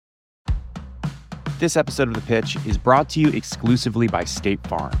This episode of The Pitch is brought to you exclusively by State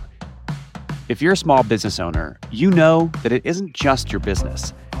Farm. If you're a small business owner, you know that it isn't just your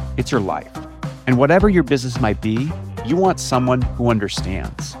business, it's your life. And whatever your business might be, you want someone who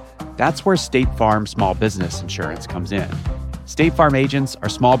understands. That's where State Farm Small Business Insurance comes in. State Farm agents are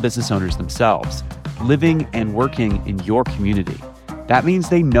small business owners themselves, living and working in your community. That means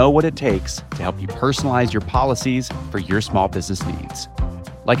they know what it takes to help you personalize your policies for your small business needs.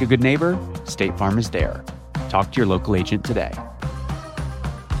 Like a good neighbor, State Farm is there. Talk to your local agent today.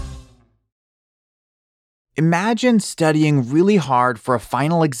 Imagine studying really hard for a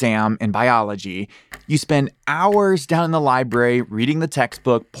final exam in biology. You spend hours down in the library reading the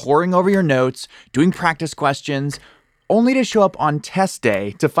textbook, poring over your notes, doing practice questions, only to show up on test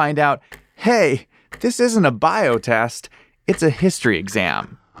day to find out, hey, this isn't a bio test, it's a history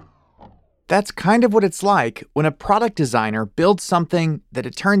exam. That's kind of what it's like when a product designer builds something that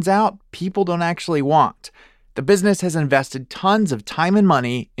it turns out people don't actually want. The business has invested tons of time and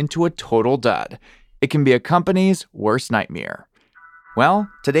money into a total dud. It can be a company's worst nightmare. Well,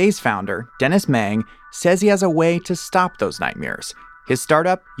 today's founder, Dennis Meng, says he has a way to stop those nightmares. His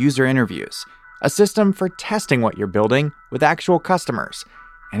startup, User Interviews, a system for testing what you're building with actual customers.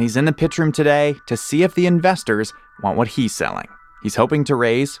 And he's in the pitch room today to see if the investors want what he's selling. He's hoping to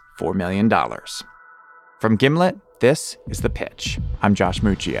raise $4 million. From Gimlet, this is The Pitch. I'm Josh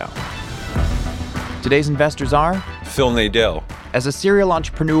Muccio. Today's investors are Phil Nadell. As a serial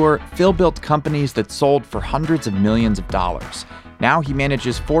entrepreneur, Phil built companies that sold for hundreds of millions of dollars. Now he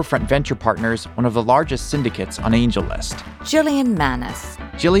manages Forefront Venture Partners, one of the largest syndicates on AngelList. Jillian Manis.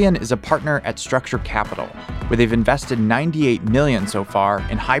 Jillian is a partner at Structure Capital, where they've invested $98 million so far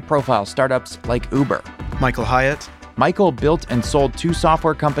in high-profile startups like Uber. Michael Hyatt. Michael built and sold 2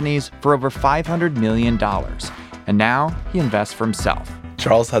 software companies for over $500 million. And now he invests for himself.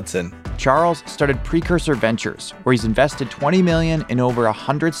 Charles Hudson. Charles started Precursor Ventures, where he's invested $20 million in over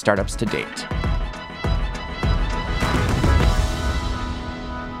 100 startups to date.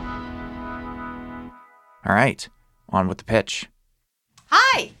 All right, on with the pitch.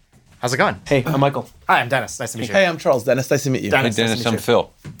 Hi. How's it going? Hey, I'm Michael. Hi, I'm Dennis. Nice to meet you. Hey, I'm Charles. Dennis, nice to meet you. Hey, Dennis, Dennis, nice to I'm meet you.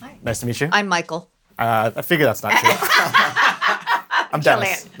 Phil. Nice to meet you. I'm Michael. I figure that's not true. I'm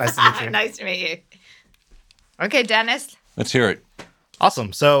Dennis. Jillian. Nice to meet you. Nice to meet you. Okay, Dennis. Let's hear it.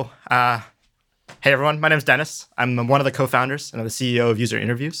 Awesome. So, hey everyone, my name's Dennis. I'm one of the co-founders and I'm the CEO of User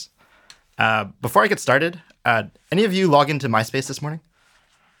Interviews. Before I get started, any of you log into MySpace this morning?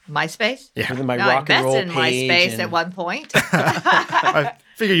 MySpace? Yeah. With my No, I rock and roll invested in page MySpace and- at one point. I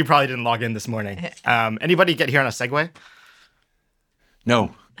figure you probably didn't log in this morning. Anybody get here on a Segway?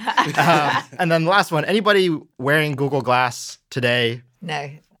 No. And then the last one, anybody wearing Google Glass today?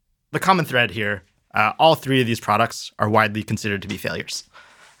 No. The common thread here, all 3 of these products are widely considered to be failures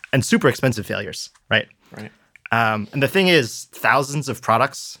and super expensive failures, right? Right. And the thing is, thousands of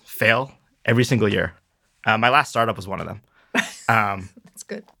products fail every single year. My last startup was one of them. That's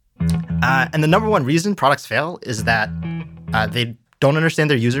good. And the number one reason products fail is that they don't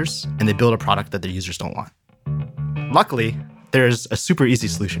understand their users and they build a product that their users don't want. Luckily, there's a super easy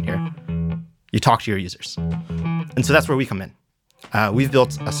solution here. You talk to your users. And so that's where we come in. We've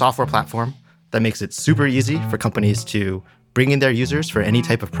built a software platform that makes it super easy for companies to bring in their users for any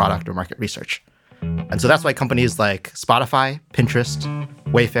type of product or market research. And so that's why companies like Spotify, Pinterest,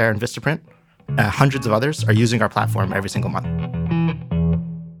 Wayfair, and Vistaprint, hundreds of others, are using our platform every single month.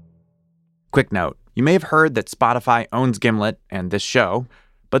 Quick note, you may have heard that Spotify owns Gimlet and this show,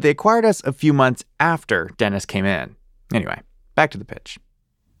 but they acquired us a few months after Dennis came in. Anyway, back to the pitch.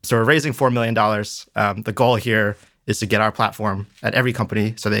 So we're raising $4 million. The goal here is to get our platform at every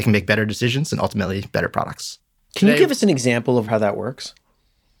company so they can make better decisions and ultimately better products. Can you Today- give us an example of how that works?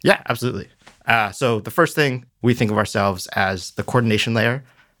 Yeah, absolutely. So the first thing, we think of ourselves as the coordination layer,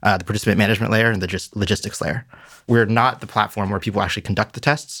 the participant management layer, and the logistics layer. We're not the platform where people actually conduct the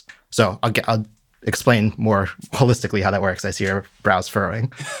tests. So I'll explain more holistically how that works. I see your brows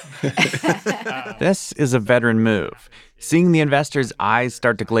furrowing. This is a veteran move. Seeing the investor's eyes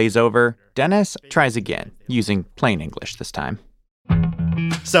start to glaze over, Dennis tries again, using plain English this time.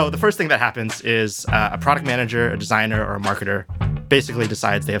 So the first thing that happens is a product manager, a designer, or a marketer basically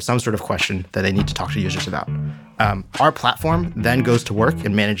decides they have some sort of question that they need to talk to users about. Our platform then goes to work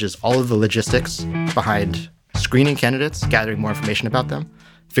and manages all of the logistics behind screening candidates, gathering more information about them,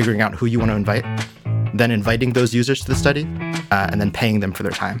 figuring out who you want to invite, then inviting those users to the study, and then paying them for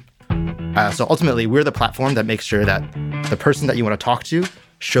their time. So ultimately, we're the platform that makes sure that the person that you want to talk to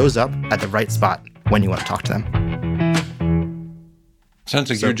shows up at the right spot when you want to talk to them. Sounds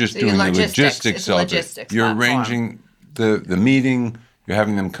like you're just doing the logistics. logistics It's a of logistics it. You're platform. arranging the meeting, You're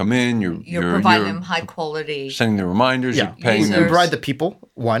having them come in. You're providing them high quality. Sending the reminders. Yeah. You're paying We them. provide the people,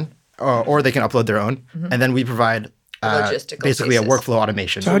 one, or they can upload their own. And then we provide Logistical basically a pieces. workflow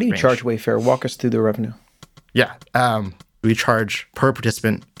automation. So how do you range. charge Wayfair? Walk us through the revenue. Yeah. We charge per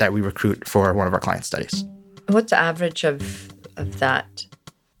participant that we recruit for one of our client studies. What's the average of that?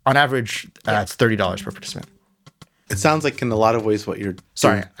 On average, it's $30 per participant. It sounds like in a lot of ways what you're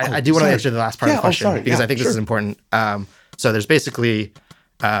Sorry, doing. I do want to sorry. answer the last part of the question because I think this is important. So there's basically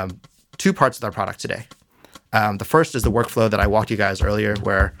two parts of our product today. The first is the workflow that I walked you guys earlier,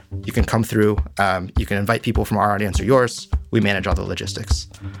 where you can come through, you can invite people from our audience or yours. We manage all the logistics.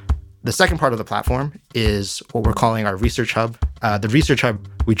 The second part of the platform is what we're calling our Research Hub. The Research Hub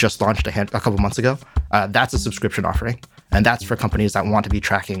we just launched a couple months ago. That's a subscription offering, and that's for companies that want to be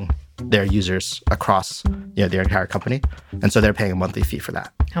tracking their users across their entire company, and so they're paying a monthly fee for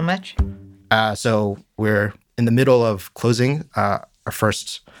that. How much? So we're in the middle of closing our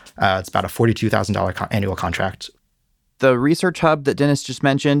first. It's about a $42,000 annual contract. The Research Hub that Dennis just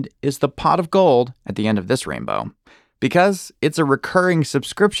mentioned is the pot of gold at the end of this rainbow, because it's a recurring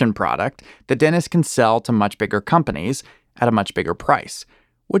subscription product that Dennis can sell to much bigger companies at a much bigger price,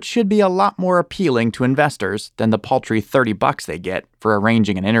 which should be a lot more appealing to investors than the paltry $30 they get for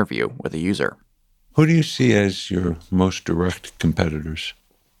arranging an interview with a user. Who do you see as your most direct competitors?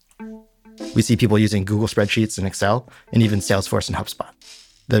 We see people using Google spreadsheets and Excel, and even Salesforce and HubSpot.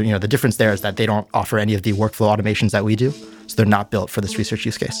 The difference there is that they don't offer any of the workflow automations that we do, so they're not built for this research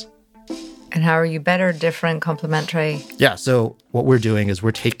use case. And how are you better, different, complementary? Yeah, so what we're doing is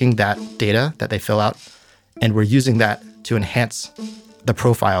we're taking that data that they fill out, and we're using that to enhance the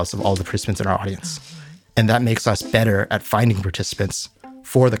profiles of all the participants in our audience. And that makes us better at finding participants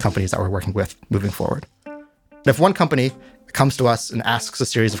for the companies that we're working with moving forward. If one company comes to us and asks a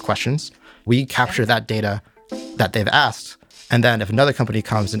series of questions, we capture that data that they've asked. And then if another company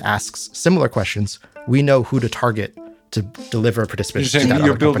comes and asks similar questions, we know who to target to deliver participants You're to saying that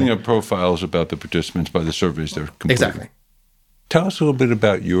you're other building company. up profiles about the participants by the surveys they're completing. Exactly. Tell us a little bit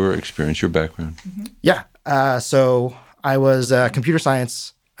about your experience, your background. Yeah. So I was a computer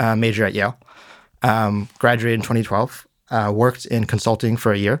science major at Yale, graduated in 2012, worked in consulting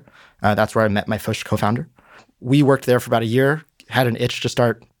for a year. That's where I met my first co-founder. We worked there for about a year, had an itch to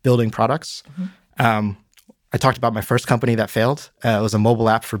start building products. I talked about my first company that failed. It was a mobile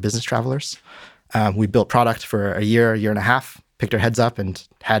app for business travelers. We built product for a year and a half, picked our heads up and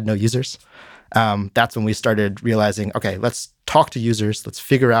had no users. That's when we started realizing, okay, let's talk to users. Let's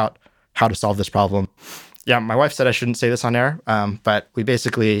figure out how to solve this problem. Yeah, my wife said I shouldn't say this on air, but we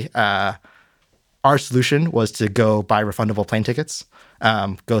basically, our solution was to go buy refundable plane tickets,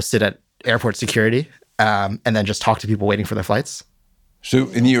 go sit at airport security, and then just talk to people waiting for their flights. So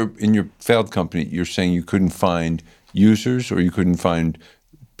in your failed company, you're saying you couldn't find users or you couldn't find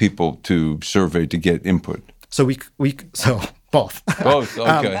people to survey to get input? So so both. Both,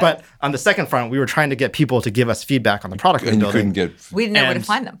 okay. But on the second front, we were trying to get people to give us feedback on the product we were And you building. couldn't get... We didn't know where to And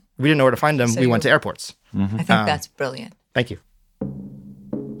find them. We didn't know where to find them. So we went you- to airports. I think that's brilliant. Thank you.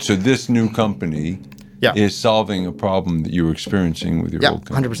 So this new company Yeah. is solving a problem that you were experiencing with your Yeah, old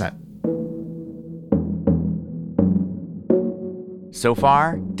company. 100%. So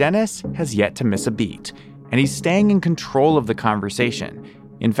far, Dennis has yet to miss a beat, and he's staying in control of the conversation.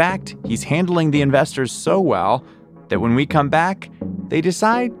 In fact, he's handling the investors so well that when we come back, they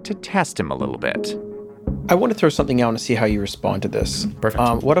decide to test him a little bit. I want to throw something out and see how you respond to this.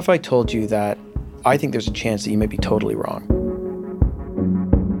 Perfect. What if I told you that I think there's a chance that you may be totally wrong?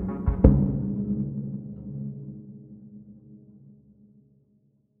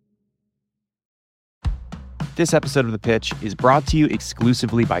 This episode of The Pitch is brought to you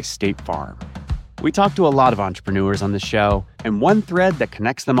exclusively by State Farm. We talk to a lot of entrepreneurs on this show, and one thread that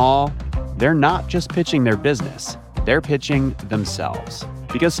connects them all, they're not just pitching their business, they're pitching themselves.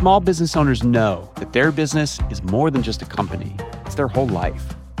 Because small business owners know that their business is more than just a company, it's their whole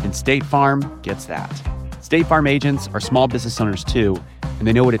life. And State Farm gets that. State Farm agents are small business owners too, and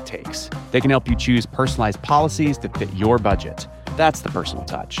they know what it takes. They can help you choose personalized policies that fit your budget. That's the personal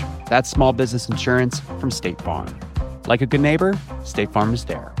touch. That's small business insurance from State Farm. Like a good neighbor, State Farm is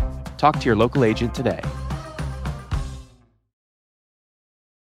there. Talk to your local agent today.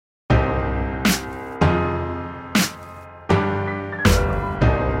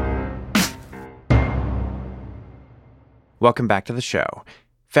 Welcome back to the show.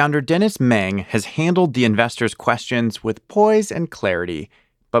 Founder Dennis Meng has handled the investors' questions with poise and clarity,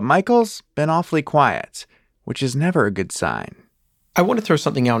 but Michael's been awfully quiet, which is never a good sign. I want to throw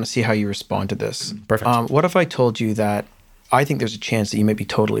something out and see how you respond to this. Perfect. What if I told you that I think there's a chance that you may be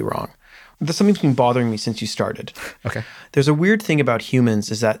totally wrong? Something's been bothering me since you started. Okay. There's a weird thing about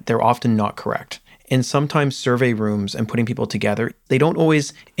humans is that they're often not correct. And sometimes survey rooms and putting people together, they don't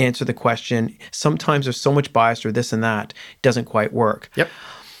always answer the question. Sometimes there's so much bias or this and that, it doesn't quite work. Yep.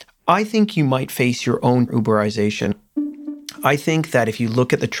 I think you might face your own Uberization. I think that if you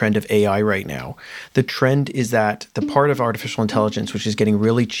look at the trend of AI right now, the trend is that the part of artificial intelligence, which is getting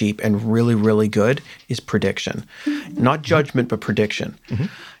really cheap and really, really good, is prediction. Not judgment, but prediction. Mm-hmm.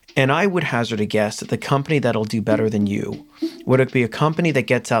 And I would hazard a guess that the company that'll do better than you would be a company that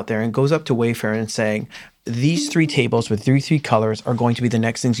gets out there and goes up to Wayfair and saying, these 3 tables with three colors are going to be the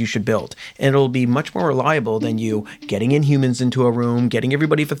next things you should build. And it'll be much more reliable than you getting Inhumans into a room, getting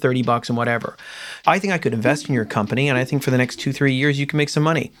everybody for $30 and whatever. I think I could invest in your company, and I think for the next 2-3 years you can make some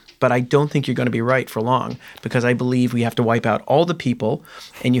money. But I don't think you're going to be right for long, because I believe we have to wipe out all the people,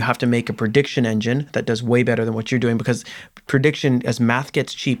 and you have to make a prediction engine that does way better than what you're doing, because prediction, as math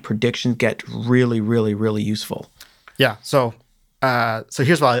gets cheap, predictions get really, really, really useful. Yeah. So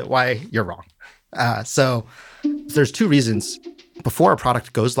here's why you're wrong. So there's 2 reasons. Before a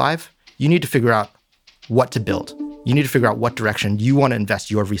product goes live, you need to figure out what to build. You need to figure out what direction you want to invest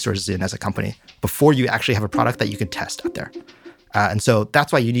your resources in as a company before you actually have a product that you can test out there. And so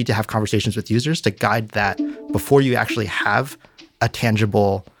that's why you need to have conversations with users to guide that before you actually have a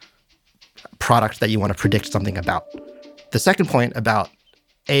tangible product that you want to predict something about. The second point about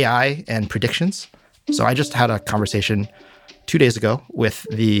AI and predictions. So I just had a conversation 2 days ago with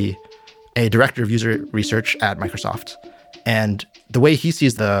a director of user research at Microsoft. And the way he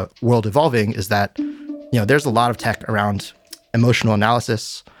sees the world evolving is that, there's a lot of tech around emotional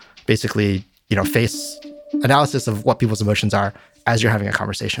analysis, basically, face analysis of what people's emotions are as you're having a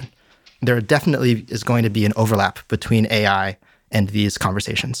conversation. There definitely is going to be an overlap between AI and these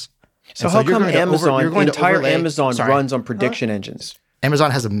conversations. So how come Amazon runs on prediction engines?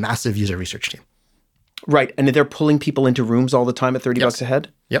 Amazon has a massive user research team. Right. And they're pulling people into rooms all the time at $30 a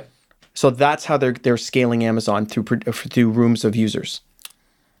head? Yep. So that's how they're scaling Amazon through rooms of users.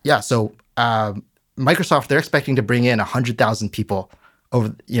 Yeah. So Microsoft, they're expecting to bring in 100,000 people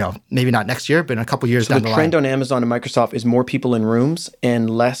over, maybe not next year, but in a couple years down the line. So the trend on Amazon and Microsoft is more people in rooms and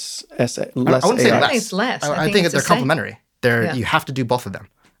less I wouldn't say less. It's less. I think they're complementary. You have to do both of them.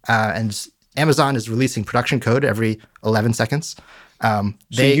 And Amazon is releasing production code every 11 seconds. So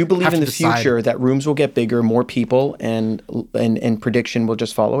you believe in the future that rooms will get bigger, more people, and prediction will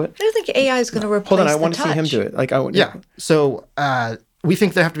just follow it? I don't think AI is going to replace. Hold on, I want to see him do it. Yeah. So we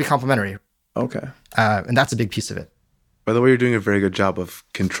think they have to be complementary. Okay. And that's a big piece of it. By the way, you're doing a very good job of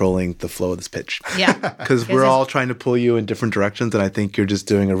controlling the flow of this pitch. Yeah. Because we're all trying to pull you in different directions, and I think you're just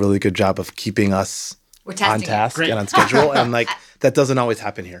doing a really good job of keeping us on task and on schedule. And that doesn't always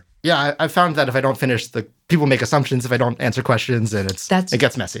happen here. Yeah, I found that if I don't finish, people make assumptions if I don't answer questions, and it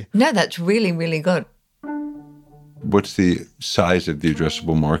gets messy. No, that's really, really good. What's the size of the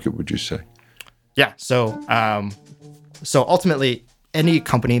addressable market, would you say? Yeah. So ultimately, any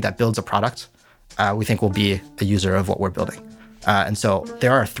company that builds a product, we think will be a user of what we're building. And so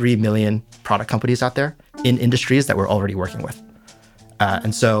there are 3 million product companies out there in industries that we're already working with.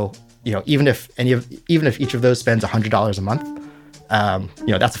 And so, even if each of those spends $100 a month,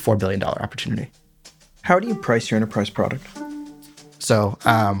 that's a $4 billion opportunity. How do you price your enterprise product? So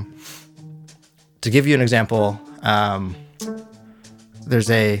to give you an example, there's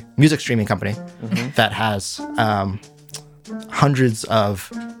a music streaming company that has hundreds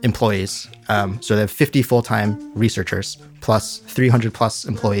of employees. So they have 50 full-time researchers plus 300 plus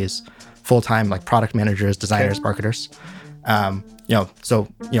employees, full-time like product managers, designers, marketers. So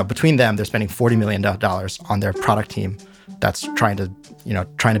between them, they're spending $40 million on their product team that's trying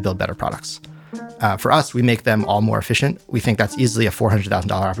to build better products. For us, we make them all more efficient. We think that's easily a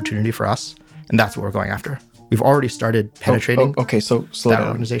 $400,000 opportunity for us, and that's what we're going after. We've already started penetrating. Okay, so slow that down.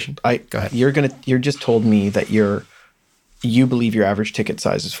 Organization. Go ahead. You're just told me that you believe your average ticket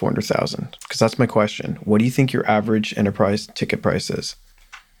size is $400,000, because that's my question. What do you think your average enterprise ticket price is?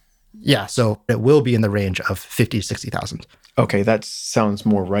 Yeah, so it will be in the range of $50,000 to $60,000. Okay, that sounds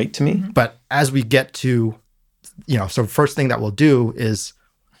more right to me. But as we get to, so first thing that we'll do is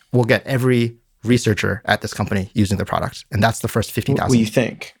we'll get every researcher at this company using the product, and that's the first 50,000. Well, you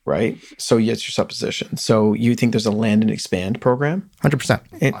think, right? So yes, your supposition. So you think there's a land and expand program? 100%.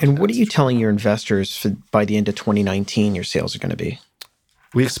 And what are you telling your investors by the end of 2019 your sales are going to be?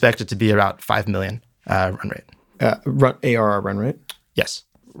 We expect it to be about 5 million run rate. ARR run rate? Yes.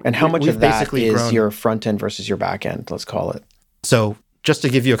 And how much of that is your front end versus your back end, let's call it? So just to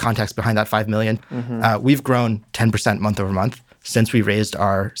give you a context behind that 5 million, we've grown 10% month over month since we raised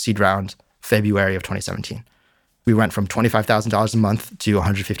our seed round February of 2017. we went from $25,000 a month to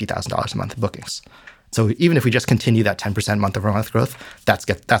 $150,000 a month in bookings. So even if we just continue that 10% month-over-month growth, that's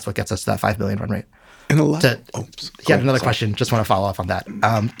what gets us to that $5 billion run rate. And a lot. He had another question. Just want to follow up on that.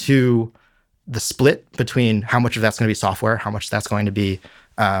 To the split between how much of that's going to be software, how much that's going to be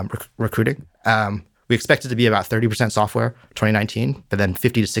recruiting. We expect it to be about 30% software 2019, but then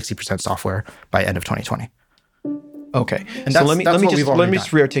 50 to 60% software by end of 2020. Okay. And so let me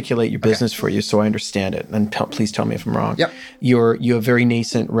just rearticulate your business for you so I understand it. And please tell me if I'm wrong. Yep. You have very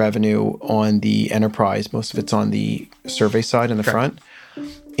nascent revenue on the enterprise. Most of it's on the survey side in the front.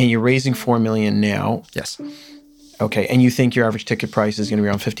 And you're raising $4 million now. Yes. Okay. And you think your average ticket price is going to be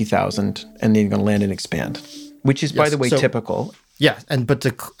around $50,000 and then you're going to land and expand, which is, by the way, typical. Yeah. But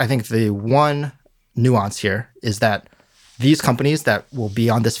I think the one nuance here is that these companies that will be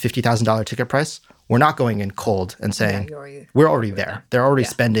on this $50,000 ticket price, we're not going in cold and saying, we're already there. They're already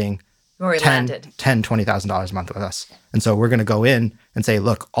spending $10,000, $20,000 a month with us. And so we're going to go in and say,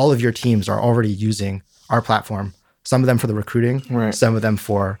 look, all of your teams are already using our platform, some of them for the recruiting, some of them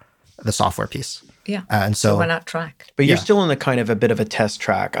for the software piece. Yeah. And so we're not track. But you're still in the kind of a bit of a test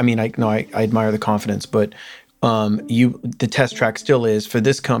track. I mean, I admire the confidence, but the test track still is for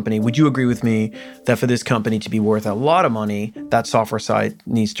this company. Would you agree with me that for this company to be worth a lot of money, that software side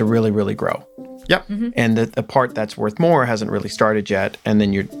needs to really, really grow? Yep. Mm-hmm. And the part that's worth more hasn't really started yet, and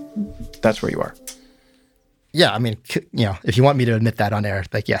then that's where you are. Yeah, I mean, if you want me to admit that on air,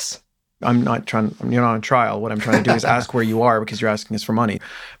 like, yes. You're not on trial. What I'm trying to do is ask where you are because you're asking us for money.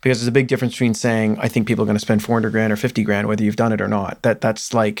 Because there's a big difference between saying, I think people are going to spend $400,000 or $50,000, whether you've done it or not.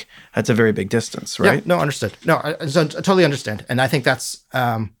 That's a very big distance, right? Yeah, no, understood. No, I totally understand. And I think that's,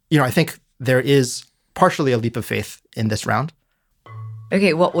 I think there is partially a leap of faith in this round.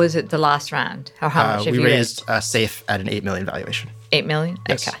 Okay, what was it the last round? How much have you raised? We raised SAFE at an $8 million valuation. $8 million?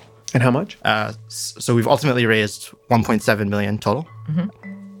 Yes. Okay. And how much? So we've ultimately raised $1.7 million total. Mm-hmm.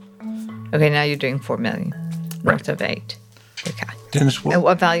 Okay, now you're doing $4 million worth of 8. Okay. Dennis,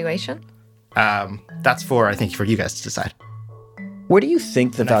 what valuation? That's for you guys to decide. What do you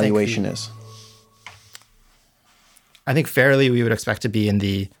think the valuation is? I think fairly we would expect to be in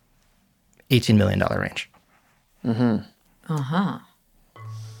the $18 million range. Mm-hmm. Uh-huh.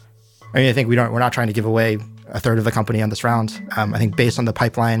 I mean, I think we're not trying to give away a third of the company on this round. I think based on the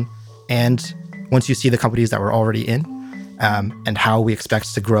pipeline and once you see the companies that we're already in, and how we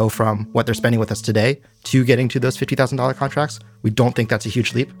expect to grow from what they're spending with us today to getting to those $50,000 contracts, we don't think that's a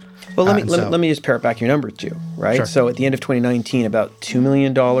huge leap. Well, let me just parrot back your number too, right? Sure. So at the end of 2019, about $2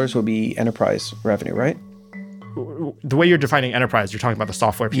 million will be enterprise revenue, right? The way you're defining enterprise, you're talking about the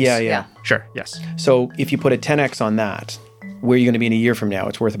software piece. Yeah. Sure, yes. So if you put a 10x on that, where are you going to be in a year from now?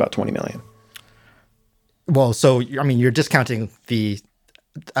 It's worth about $20 million. Well, so, I mean, you're discounting the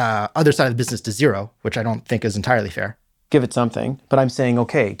other side of the business to zero, which I don't think is entirely fair. Give it something. But I'm saying,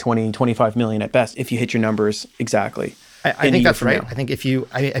 okay, 20, 25 million at best, if you hit your numbers exactly. I think that's right. I think if you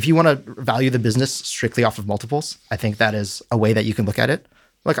want to value the business strictly off of multiples, I think that is a way that you can look at it.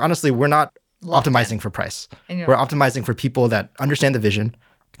 Like, honestly, we're not optimizing for price. We're optimizing for people that understand the vision,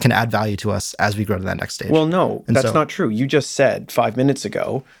 can add value to us as we grow to that next stage. Well, no, that's not true. You just said 5 minutes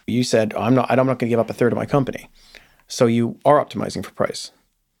ago, you said, I'm not going to give up a third of my company. So you are optimizing for price.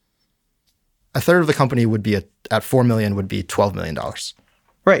 A third of the company would be at $4 million would be $12 million.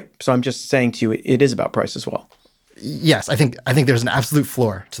 Right. So I'm just saying to you, it is about price as well. Yes, I think there's an absolute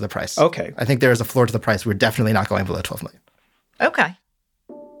floor to the price. Okay. I think there is a floor to the price. We're definitely not going below $12 million. Okay.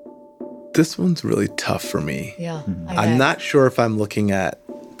 This one's really tough for me. Yeah. I'm not sure if I'm looking at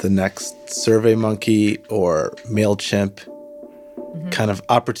the next SurveyMonkey or MailChimp kind of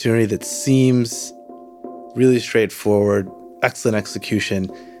opportunity that seems really straightforward, excellent execution,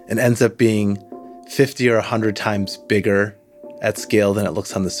 and ends up being 50 or 100 times bigger at scale than it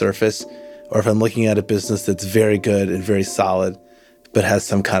looks on the surface, or if I'm looking at a business that's very good and very solid, but has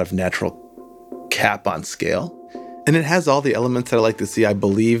some kind of natural cap on scale. And it has all the elements that I like to see. I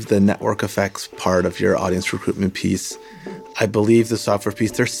believe the network effects part of your audience recruitment piece. I believe the software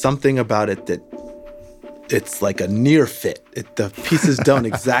piece. There's something about it that it's like a near fit. The pieces don't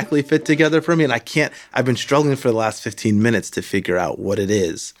exactly fit together for me. And I've been struggling for the last 15 minutes to figure out what it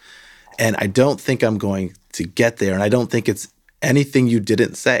is. And I don't think I'm going to get there. And I don't think it's anything you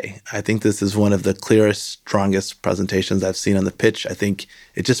didn't say. I think this is one of the clearest, strongest presentations I've seen on the pitch. I think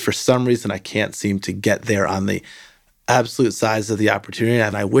it just, for some reason, I can't seem to get there on the absolute size of the opportunity.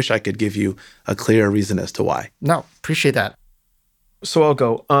 And I wish I could give you a clearer reason as to why. No, appreciate that. So I'll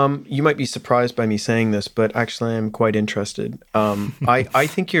go. You might be surprised by me saying this, but actually I'm quite interested. I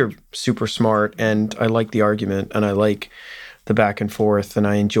think you're super smart, and I like the argument, and I like the back and forth, and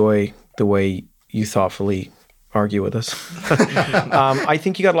I enjoy the way you thoughtfully argue with us. I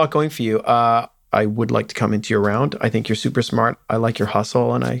think you got a lot going for you. I would like to come into your round. I think you're super smart. I like your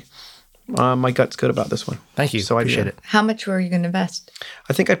hustle, and my gut's good about this one. Thank you. So I appreciate it. How much were you going to invest?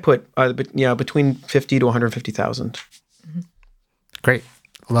 I think I'd put between 50 to 150,000. Great.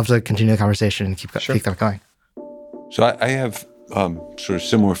 I'd love to continue the conversation and keep that going. So I have sort of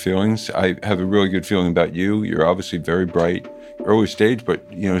similar feelings. I have a really good feeling about you. You're obviously very bright, early stage, but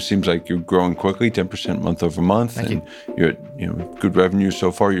it seems like you're growing quickly, 10% month over month. Thank you. You're good revenue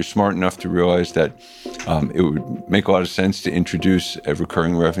so far. You're smart enough to realize that it would make a lot of sense to introduce a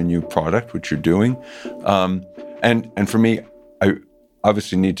recurring revenue product, which you're doing. And for me, I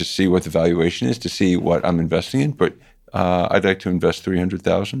obviously need to see what the valuation is to see what I'm investing in, but I'd like to invest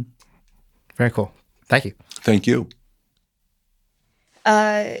 $300,000. Very cool. Thank you. Thank you.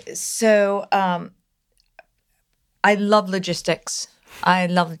 I love logistics. I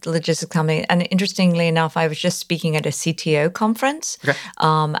love the logistics company. And interestingly enough, I was just speaking at a CTO conference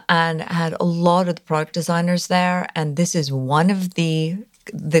and had a lot of the product designers there. And this is one of the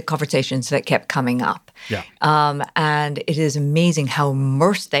conversations that kept coming up. Yeah. And it is amazing how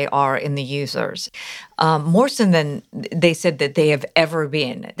immersed they are in the users, more so than they said that they have ever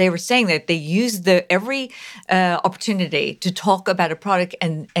been. They were saying that they use every opportunity to talk about a product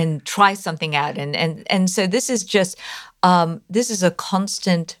and try something out. And so this is just, this is a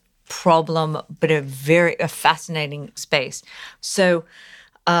constant problem, but a fascinating space. So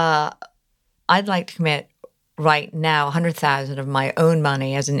I'd like to commit right now 100,000 of my own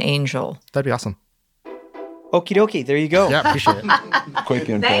money as an angel. That'd be awesome. Okie dokie, there you go. Yeah, appreciate it. Quite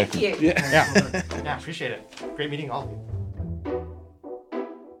the Thank you. Yeah, appreciate it. Great meeting all of you.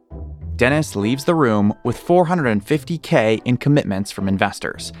 Dennis leaves the room with $450K in commitments from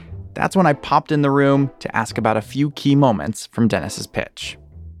investors. That's when I popped in the room to ask about a few key moments from Dennis's pitch.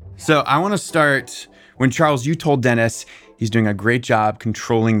 So I want to start when, Charles, you told Dennis he's doing a great job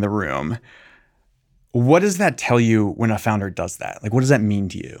controlling the room. What does that tell you when a founder does that? Like, what does that mean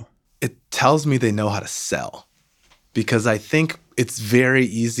to you? It tells me they know how to sell, because I think it's very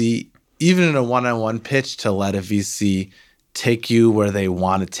easy, even in a one-on-one pitch, to let a VC take you where they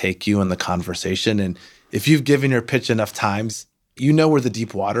want to take you in the conversation. And if you've given your pitch enough times, you know where the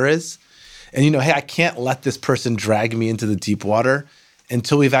deep water is. And hey, I can't let this person drag me into the deep water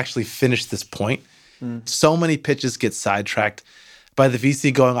until we've actually finished this point. So many pitches get sidetracked by the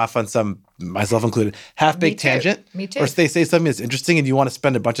VC going off on some, myself included, half-baked tangent. Me too. Or they say something that's interesting and you want to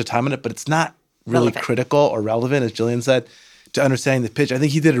spend a bunch of time on it, but it's not really critical or relevant, as Jillian said, to understanding the pitch. I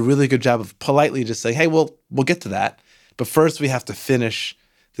think he did a really good job of politely just saying, hey, we'll get to that. But first we have to finish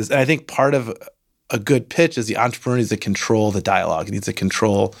this. And I think part of a good pitch is the entrepreneur needs to control the dialogue. He needs to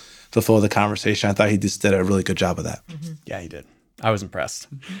control the flow of the conversation. I thought he just did a really good job of that. Mm-hmm. Yeah, he did. I was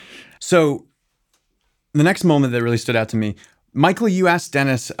impressed. Mm-hmm. So the next moment that really stood out to me, Michael, you asked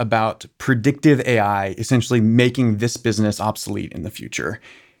Dennis about predictive AI essentially making this business obsolete in the future.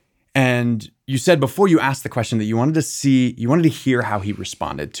 And you said before you asked the question that you wanted to hear how he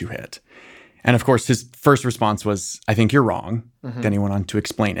responded to it. And of course, his first response was, I think you're wrong. Mm-hmm. Then he went on to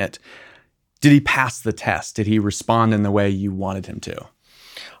explain it. Did he pass the test? Did he respond in the way you wanted him to?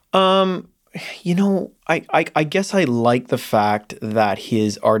 I guess I like the fact that he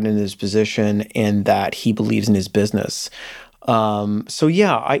is ardent in his position and that he believes in his business. I'm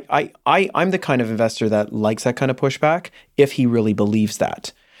the kind of investor that likes that kind of pushback if he really believes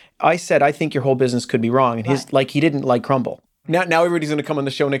that. I said, I think your whole business could be wrong. And he didn't like Crumble. Now everybody's going to come on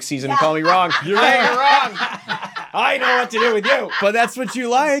the show next season and call me wrong. You're wrong. I know what to do with you. But that's what you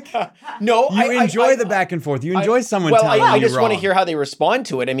like. No, you enjoy the back and forth. You enjoy someone telling you I just wrong. want to hear how they respond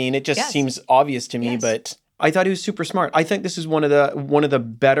to it. I mean, it just seems obvious to me, but I thought he was super smart. I think this is one of the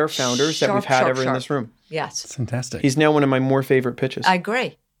better founders that we've had ever in this room. Yes. It's fantastic. He's now one of my more favorite pitches. I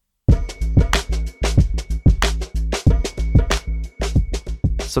agree.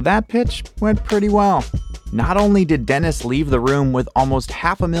 So that pitch went pretty well. Not only did Dennis leave the room with almost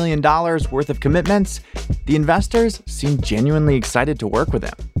 $500,000 worth of commitments, the investors seemed genuinely excited to work with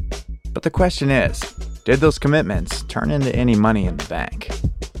him. But the question is, did those commitments turn into any money in the bank?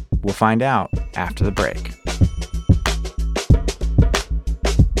 We'll find out after the break.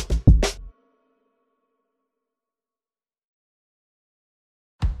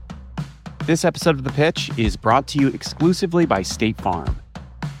 This episode of The Pitch is brought to you exclusively by State Farm.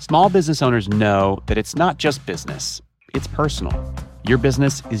 Small business owners know that it's not just business, it's personal. Your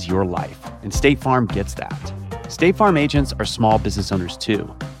business is your life, and State Farm gets that. State Farm agents are small business owners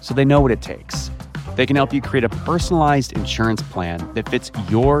too, so they know what it takes. They can help you create a personalized insurance plan that fits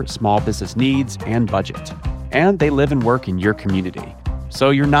your small business needs and budget. And they live and work in your community. So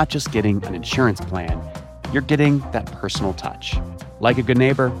you're not just getting an insurance plan, you're getting that personal touch. Like a good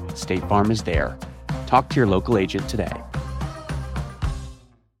neighbor, State Farm is there. Talk to your local agent today.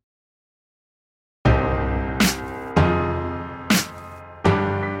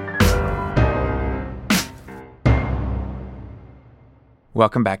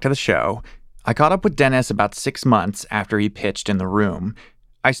 Welcome back to the show. I caught up with Dennis about 6 months after he pitched in the room.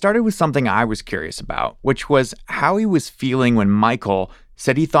 I started with something I was curious about, which was how he was feeling when Michael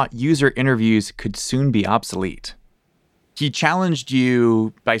said he thought user interviews could soon be obsolete. He challenged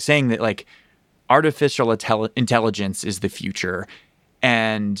you by saying that, like, artificial intelligence is the future,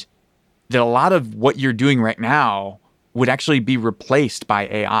 and that a lot of what you're doing right now would actually be replaced by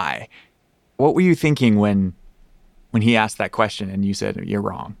AI. What were you thinking when he asked that question and you said, you're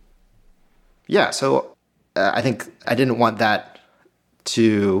wrong? Yeah, so I think I didn't want that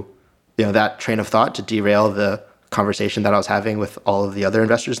that train of thought to derail the conversation that I was having with all of the other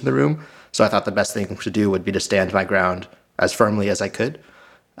investors in the room. So I thought the best thing to do would be to stand my ground as firmly as I could.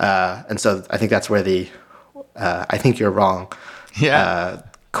 And so I think that's where the I think you're wrong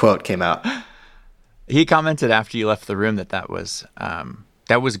quote came out. He commented after you left the room that was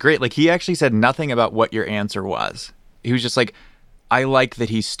great. Like, he actually said nothing about what your answer was. He was just like, I like that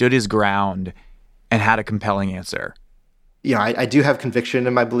he stood his ground and had a compelling answer. I do have conviction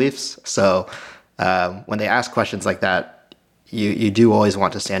in my beliefs. So when they ask questions like that, you do always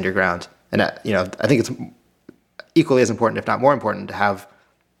want to stand your ground. And, I think it's equally as important, if not more important, to have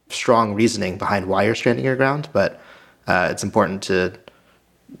strong reasoning behind why you're standing your ground. But it's important to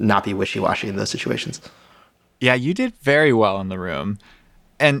not be wishy-washy in those situations. Yeah, you did very well in the room.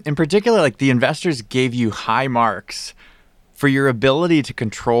 And in particular, like, the investors gave you high marks for your ability to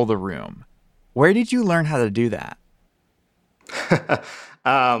control the room. Where did you learn how to do that?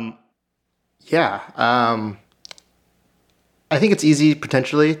 I think it's easy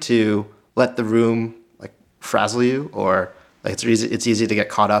potentially to let the room like frazzle you, or like it's easy to get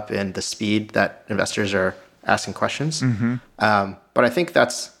caught up in the speed that investors are asking questions. Mm-hmm. But I think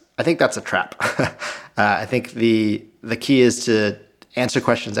that's a trap. I think the key is to answer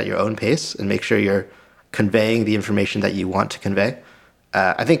questions at your own pace and make sure you're conveying the information that you want to convey.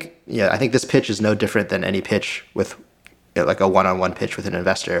 I think this pitch is no different than any pitch with like a one-on-one pitch with an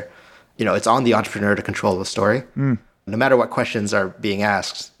investor. It's on the entrepreneur to control the story. No matter what questions are being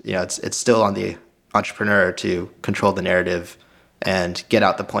asked, it's still on the entrepreneur to control the narrative and get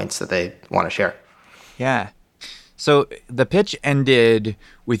out the points that they want to share. Yeah. So the pitch ended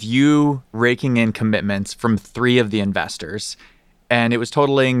with you raking in commitments from 3 of the investors, and it was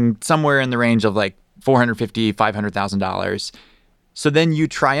totaling somewhere in the range of like $450,000, $500,000. So then you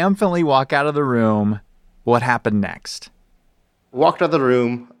triumphantly walk out of the room. What happened next? Walked out of the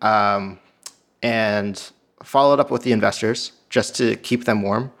room and followed up with the investors just to keep them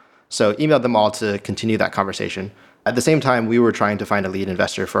warm. So emailed them all to continue that conversation. At the same time, we were trying to find a lead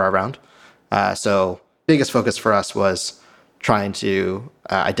investor for our round. So biggest focus for us was trying to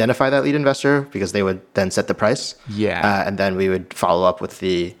identify that lead investor, because they would then set the price. Yeah. And then we would follow up with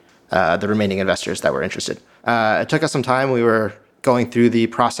the remaining investors that were interested. It took us some time. We were going through the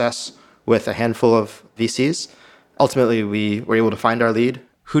process with a handful of VCs. Ultimately, we were able to find our lead.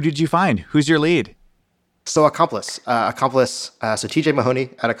 Who did you find? Who's your lead? So Accomplice. So TJ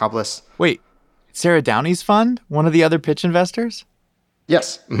Mahoney at Accomplice. Wait, Sarah Downey's fund? One of the other pitch investors?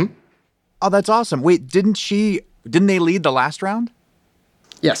 Yes. Mm-hmm. Oh, that's awesome. Wait, didn't they lead the last round?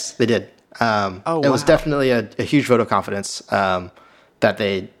 Yes, they did. It was definitely a huge vote of confidence that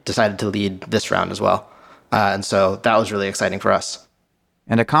they decided to lead this round as well. And so that was really exciting for us.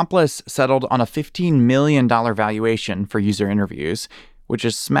 And Accomplice settled on a $15 million valuation for user interviews, which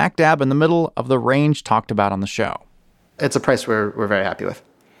is smack dab in the middle of the range talked about on the show. It's a price we're very happy with.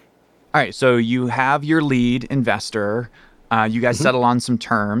 All right, so you have your lead investor. You guys settle on some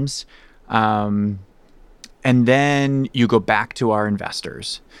terms. And then you go back to our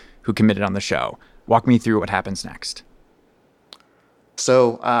investors who committed on the show. Walk me through what happens next.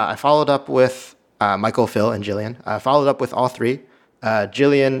 So I followed up with Michael, Phil, and Jillian. I followed up with all 3.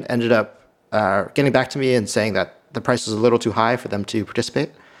 Jillian ended up getting back to me and saying that the price was a little too high for them to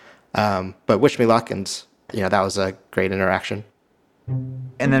participate, but wished me luck, and that was a great interaction.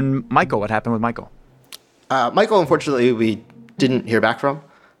 And then Michael, what happened with Michael? Michael, unfortunately, we didn't hear back from.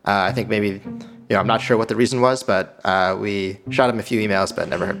 I think maybe, I'm not sure what the reason was, but we shot him a few emails, but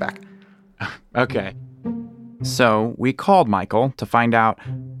never heard back. Okay. So we called Michael to find out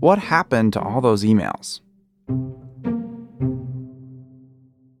what happened to all those emails.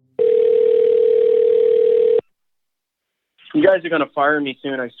 You guys are going to fire me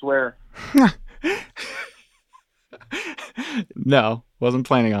soon, I swear. No, wasn't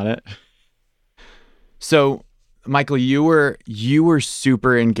planning on it. So, Michael, you were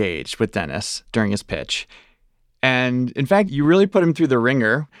super engaged with Dennis during his pitch. And in fact, you really put him through the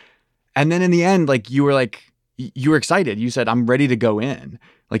ringer. And then in the end, like you were excited. You said, I'm ready to go in.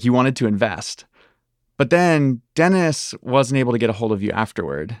 Like you wanted to invest. But then Dennis wasn't able to get a hold of you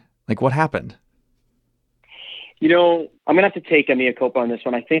afterward. Like what happened? I'm going to have to take a mea culpa on this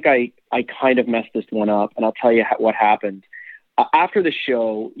one. I think I kind of messed this one up, and I'll tell you what happened. After the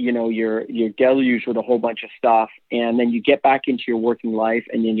show, you're deluged with a whole bunch of stuff, and then you get back into your working life,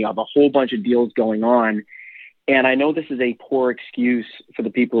 and then you have a whole bunch of deals going on. And I know this is a poor excuse for the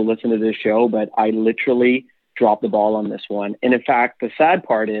people who listen to this show, but I literally dropped the ball on this one. And in fact, the sad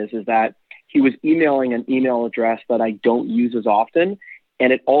part is that he was emailing an email address that I don't use as often.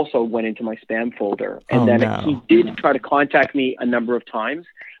 And it also went into my spam folder. And he did try to contact me a number of times.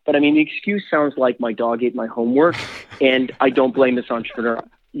 But I mean, the excuse sounds like my dog ate my homework. And I don't blame this entrepreneur.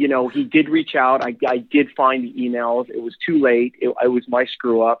 He did reach out. I did find the emails. It was too late. It was my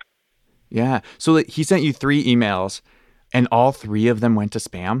screw up. Yeah. So he sent you 3 emails and all 3 of them went to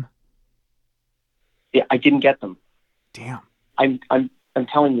spam? Yeah, I didn't get them. Damn. I'm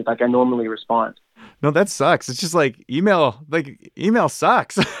telling you, like I normally respond. No, that sucks. It's just like email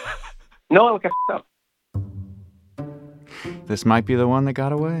sucks. No, I got up. This might be the one that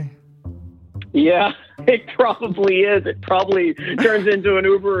got away. Yeah, it probably is. It probably turns into an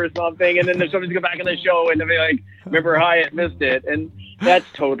Uber or something, and then there's somebody to go back on the show and they'll be like, remember Hyatt missed it. And that's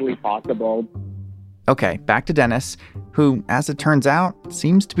totally possible. Okay, back to Dennis, who, as it turns out,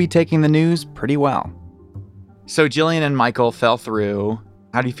 seems to be taking the news pretty well. So Jillian and Michael fell through.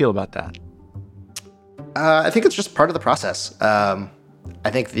 How do you feel about that? I think it's just part of the process. I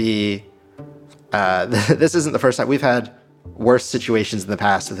think this isn't the first time. We've had worse situations in the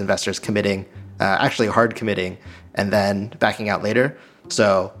past with investors committing, actually hard committing, and then backing out later.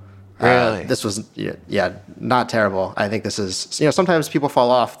 So really? This was, not terrible. I think this is, sometimes people fall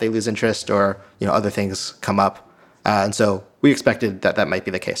off, they lose interest, or, other things come up. And so we expected that might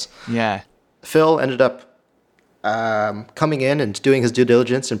be the case. Yeah. Phil ended up coming in and doing his due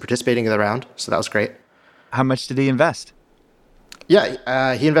diligence and participating in the round. So that was great. How much did he invest?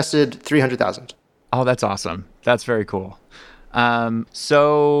 Yeah, he invested $300,000. Oh, that's awesome. That's very cool.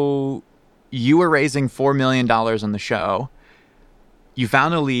 So you were raising $4 million on the show. You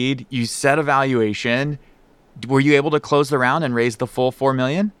found a lead. You set a valuation. Were you able to close the round and raise the full $4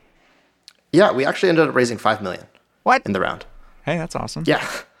 million? Yeah, we actually ended up raising $5 million. What? In the round. Hey, that's awesome. Yeah.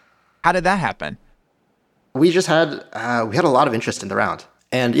 How did that happen? We just had we had a lot of interest in the round.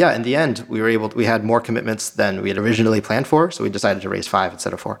 And yeah, in the end, we had more commitments than we had originally planned for, so we decided to raise 5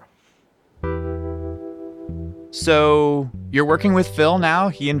 instead of 4. So you're working with Phil now.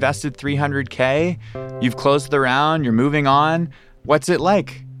 He invested $300K. You've closed the round. You're moving on. What's it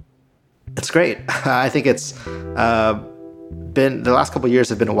like? It's great. I think it's been the last couple of years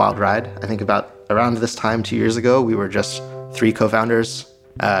have been a wild ride. I think about around this time 2 years ago, we were just 3 co-founders.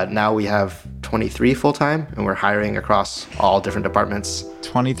 Now we have 23 full-time, and we're hiring across all different departments.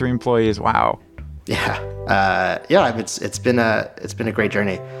 23 employees. Wow. Yeah. It's been a great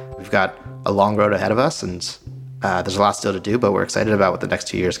journey. We've got a long road ahead of us, and there's a lot still to do, but we're excited about what the next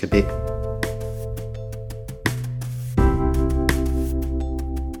 2 years could be.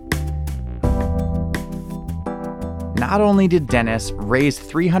 Not only did Dennis raise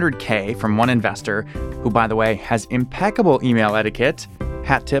 $300K from one investor, who, by the way, has impeccable email etiquette,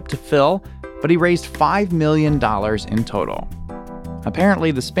 hat tip to Phil, but he raised $5 million in total.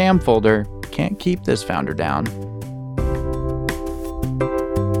 Apparently, the spam folder can't keep this founder down.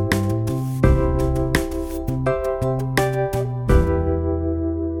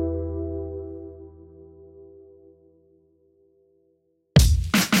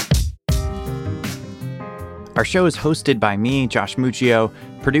 Our show is hosted by me, Josh Muccio,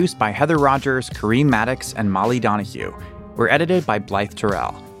 produced by Heather Rogers, Kareem Maddox, and Molly Donahue. We're edited by Blythe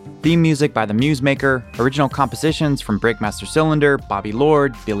Terrell. Theme music by The Musemaker, original compositions from Breakmaster Cylinder, Bobby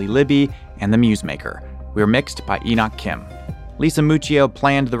Lord, Billy Libby, and The Musemaker. We were mixed by Enoch Kim. Lisa Muccio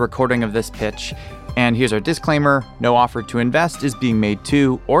planned the recording of this pitch, and here's our disclaimer: no offer to invest is being made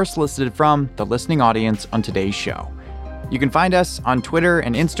to or solicited from the listening audience on today's show. You can find us on Twitter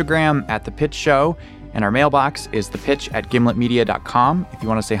and Instagram at The Pitch Show, and our mailbox is thepitch@gimletmedia.com if you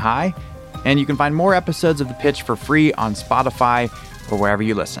want to say hi. And you can find more episodes of The Pitch for free on Spotify or wherever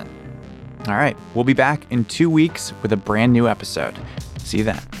you listen. All right, we'll be back in 2 weeks with a brand new episode. See you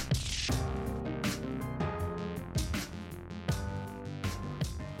then.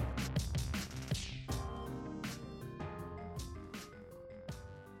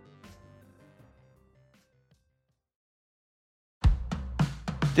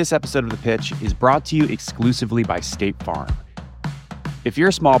 This episode of The Pitch is brought to you exclusively by State Farm. If you're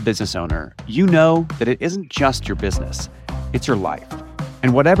a small business owner, you know that it isn't just your business, it's your life.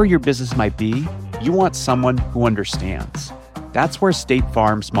 And whatever your business might be, you want someone who understands. That's where State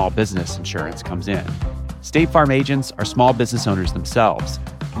Farm Small Business Insurance comes in. State Farm agents are small business owners themselves,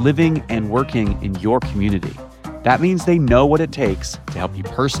 living and working in your community. That means they know what it takes to help you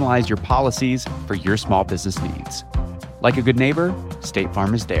personalize your policies for your small business needs. Like a good neighbor, State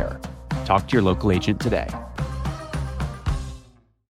Farm is there. Talk to your local agent today.